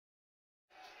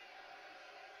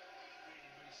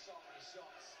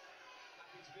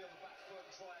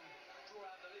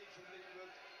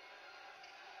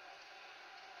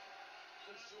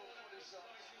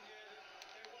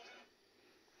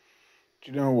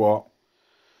Do you know what?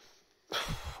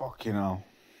 Fucking hell.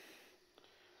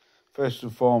 First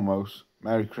and foremost,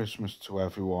 Merry Christmas to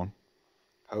everyone.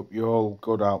 Hope you're all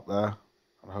good out there.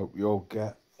 I hope you all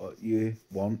get what you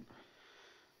want.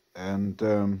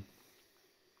 And,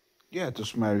 yeah,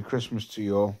 just Merry Christmas to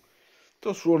you all.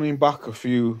 Just running back a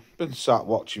few. Been sat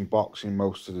watching boxing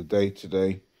most of the day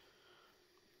today.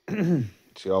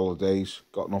 It's the holidays.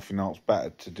 Got nothing else better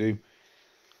to do.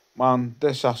 Man,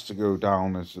 this has to go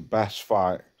down as the best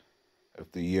fight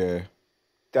of the year.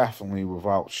 Definitely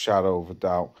without shadow of a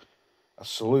doubt. I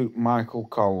salute Michael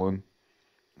Conlan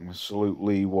and I salute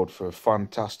Lee Wood for a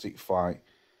fantastic fight.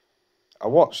 I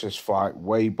watched this fight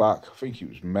way back. I think it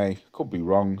was May. Could be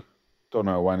wrong. Don't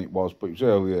know when it was, but it was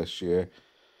early this year.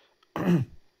 I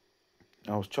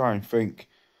was trying to think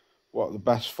what are the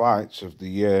best fights of the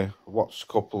year. I watched a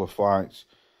couple of fights.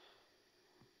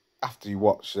 After you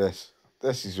watch this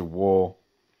is a war.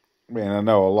 I mean, I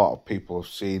know a lot of people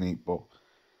have seen it, but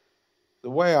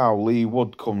the way how Lee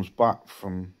Wood comes back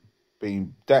from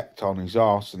being decked on his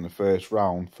arse in the first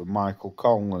round for Michael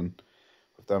Conlan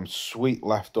with them sweet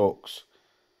left hooks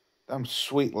from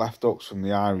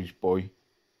the Irish boy.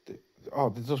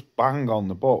 They just bang on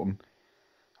the button.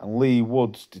 And Lee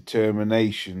Wood's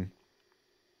determination,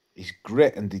 his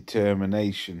grit and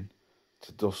determination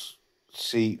to just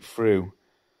see it through.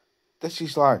 This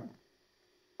is like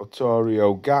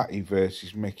Vittorio Gatti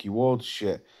versus Mickey Ward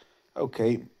shit.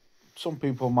 Okay, some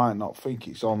people might not think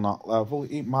it's on that level.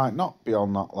 It might not be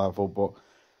on that level, but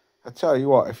I tell you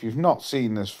what, if you've not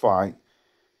seen this fight,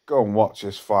 go and watch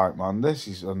this fight, man. This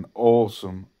is an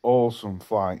awesome, awesome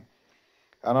fight.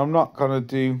 And I'm not going to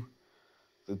do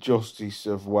the justice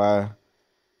of where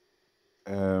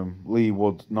Lee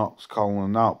Wood knocks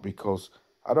Conlan out, because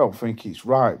I don't think it's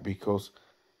right, because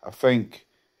I think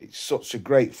it's such a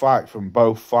great fight from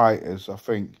both fighters. I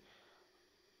think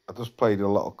I just played a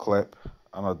little clip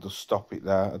and I'll just stop it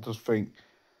there. I just think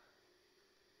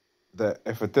that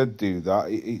if I did do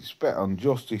that, it's a bit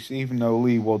injustice. Even though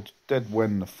Lee Wood did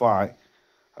win the fight,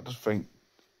 I just think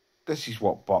this is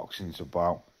what boxing's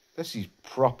about. This is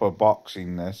proper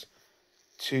boxing, this.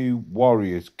 Two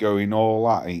warriors going all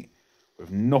at it with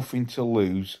nothing to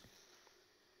lose.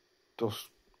 Just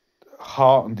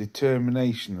heart and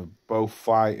determination of both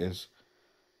fighters.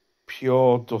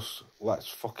 Pure just, let's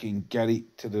fucking get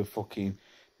it to the fucking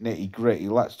nitty gritty.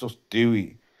 Let's just do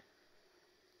it.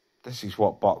 This is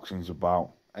what boxing's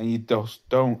about. And you just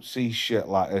don't see shit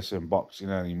like this in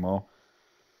boxing anymore.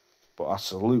 But I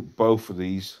salute both of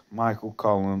these, Michael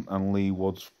Conlan and Lee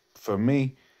Woods. For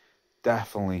me,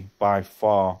 definitely by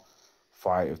far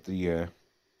fight of the year.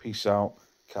 Peace out.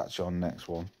 Catch you on next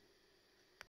one.